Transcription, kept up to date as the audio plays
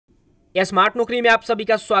Smart नौकरी में आप सभी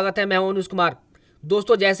का स्वागत है। मैं हूं अनुज कुमार।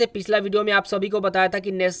 दोस्तों, जैसे पिछला वीडियो में आप सभी को बताया था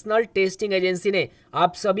कि नेशनल टेस्टिंग एजेंसी ने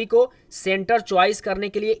आप सभी को सेंटर चॉइस करने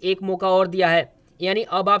के लिए एक मौका और दिया है, यानी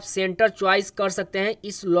अब आप सेंटर चॉइस कर सकते हैं।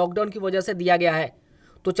 इस लॉकडाउन की वजह से दिया गया है।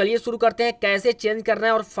 तो चलिए शुरू करते हैं, कैसे चेंज करना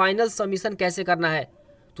है और फाइनल सबमिशन कैसे करना है।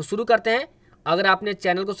 तो शुरू करते हैं। अगर आपने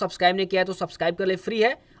चैनल को सब्सक्राइब नहीं किया है तो सब्सक्राइब कर ले, फ्री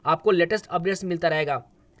है, आपको लेटेस्ट अपडेट्स मिलता रहेगा।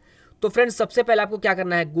 तो फ्रेंड्स, सबसे पहले आपको क्या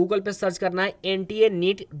करना है, गूगल पे सर्च करना है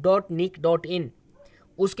nta.neet.nic.in।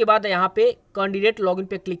 उसके बाद यहाँ पे कैंडिडेट लॉगिन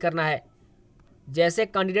पे क्लिक करना है। जैसे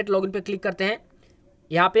कैंडिडेट लॉगिन पे क्लिक करते हैं,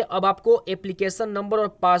 यहाँ पे अब आपको एप्लीकेशन नंबर और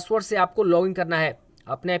पासवर्ड से आपको लॉगिन करना है।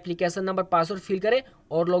 अपना एप्लीकेशन नंबर पासवर्ड फिल करें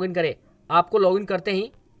और लॉगिन करें। आपको लॉगिन करते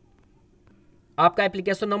ही आपका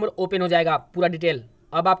एप्लीकेशन नंबर ओपन हो जाएगा, पूरा डिटेल।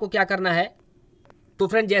 अब आपको क्या करना है, तो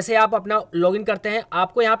फ्रेंड जैसे आप अपना लॉगिन करते हैं,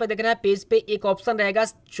 आपको यहाँ पे देखना है पेज पे एक ऑप्शन रहेगा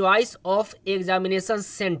चॉइस ऑफ एग्जामिनेशन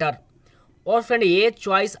सेंटर। और फ्रेंड ये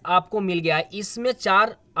चॉइस आपको मिल गया है। इसमें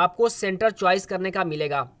 4 आपको सेंटर चॉइस करने का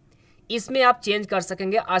मिलेगा। इसमें आप चेंज कर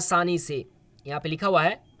सकेंगे आसानी से। यहाँ पे लिखा हुआ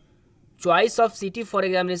है choice of city for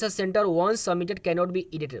examination centre once submitted can not be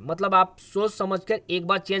edited. मतलब आप सोच समझ कर एक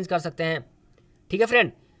बार चेंज कर सकते हैं। ठीक है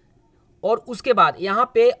फ्रेंड। और उसके बाद यहाँ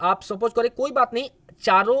पे आप सपोज करें, कोई बात नहीं,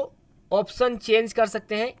 चारों ऑप्शन चेंज कर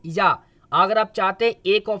सकते हैं, या अगर आप चाहते हैं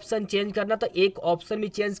एक ऑप्शन चेंज करना तो एक ऑप्शन भी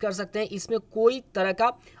चेंज कर सकते हैं। इसमें कोई तरह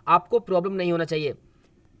का आपको प्रॉब्लम नहीं होना चाहिए।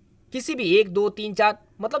 किसी भी 1 2 3 4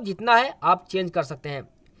 मतलब जितना है आप चेंज कर सकते हैं।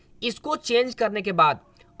 इसको चेंज करने के बाद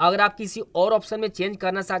अगर आप किसी और ऑप्शन में चेंज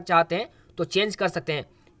करना चाहते हैं तो चेंज कर सकते हैं।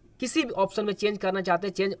 किसी भी ऑप्शन में चेंज करना चाहते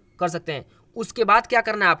हैं चेंज कर सकते हैं। उसके बाद क्या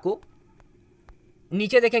करना है, आपको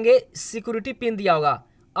नीचे देखेंगे सिक्योरिटी पिन दिया होगा।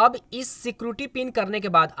 अब इस सिक्योरिटी पिन करने के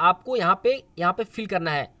बाद आपको यहाँ पे फिल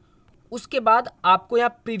करना है। उसके बाद आपको यहाँ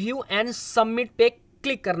प्रीव्यू एंड सबमिट पे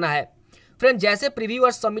क्लिक करना है। फ्रेंड जैसे प्रीव्यू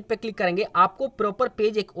और सबमिट पे क्लिक करेंगे, आपको प्रॉपर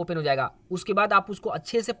पेज एक ओपन हो जाएगा। उसके बाद आप उसको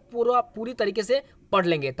अच्छे से पूरी तरीके से पढ़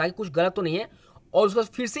लेंगे ताकि कुछ गलत तो नहीं है। और उसके बाद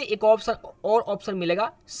फिर से एक ऑप्शन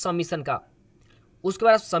मिलेगा सबमिशन का। उसके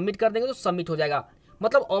बाद आप सबमिट कर देंगे तो सबमिट हो जाएगा।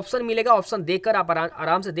 मतलब ऑप्शन मिलेगा, ऑप्शन देखकर आप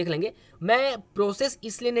आराम से देख लेंगे। मैं प्रोसेस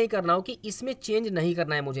इसलिए नहीं कर रहा हूँ कि इसमें चेंज नहीं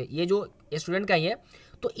करना है मुझे, ये जो स्टूडेंट का ही है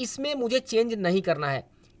तो इसमें मुझे चेंज नहीं करना है,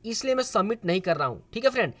 इसलिए मैं सबमिट नहीं कर रहा हूँ। ठीक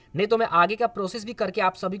है फ्रेंड, नहीं तो मैं आगे का प्रोसेस भी करके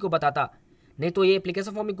आप सभी को बताता, नहीं तो ये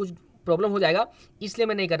एप्लीकेशन फॉर्म में कुछ प्रॉब्लम हो जाएगा, इसलिए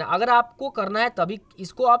मैं नहीं करना। अगर आपको करना है तभी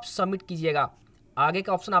इसको आप सबमिट कीजिएगा, आगे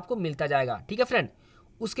का ऑप्शन आपको मिलता जाएगा। ठीक है फ्रेंड।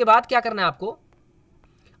 उसके बाद क्या करना है,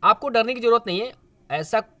 आपको डरने की जरूरत नहीं है।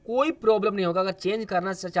 ऐसा कोई प्रॉब्लम नहीं होगा। अगर चेंज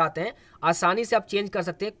करना चाहते हैं आसानी से आप चेंज कर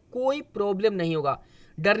सकते हैं, कोई प्रॉब्लम नहीं होगा,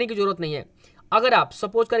 डरने की जरूरत नहीं है। अगर आप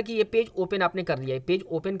सपोज करें कि ये पेज ओपन आपने कर लिया, पेज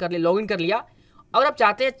ओपन कर लिया, लॉगिन कर लिया, अगर आप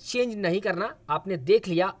चाहते हैं चेंज नहीं करना, आपने देख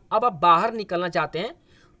लिया, अब आप बाहर निकलना चाहते हैं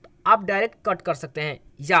तो आप डायरेक्ट कट कर सकते हैं,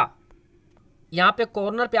 या यहाँ पे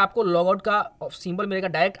कॉर्नर पे आपको लॉगआउट का सिंबल मिलेगा,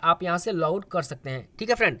 डायरेक्ट आप यहाँ से लॉगआउट कर सकते हैं। ठीक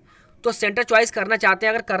है फ्रेंड। तो सेंटर चॉइस करना चाहते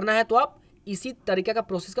हैं, अगर करना है तो आप इसी तरीके का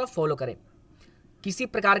प्रोसेस का फॉलो करें। किसी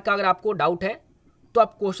प्रकार का अगर आपको डाउट है तो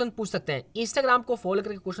आप क्वेश्चन पूछ सकते हैं। इंस्टाग्राम को फॉलो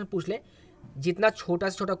करके क्वेश्चन पूछ लें। जितना छोटा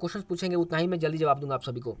से छोटा क्वेश्चन पूछेंगे उतना ही मैं जल्दी जवाब दूंगा आप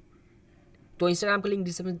सभी को। तो इंस्टाग्राम का लिंक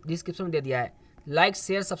डिस्क्रिप्शन में दे दिया है। लाइक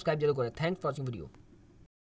शेयर सब्सक्राइब जरूर करें। Thanks for watching video.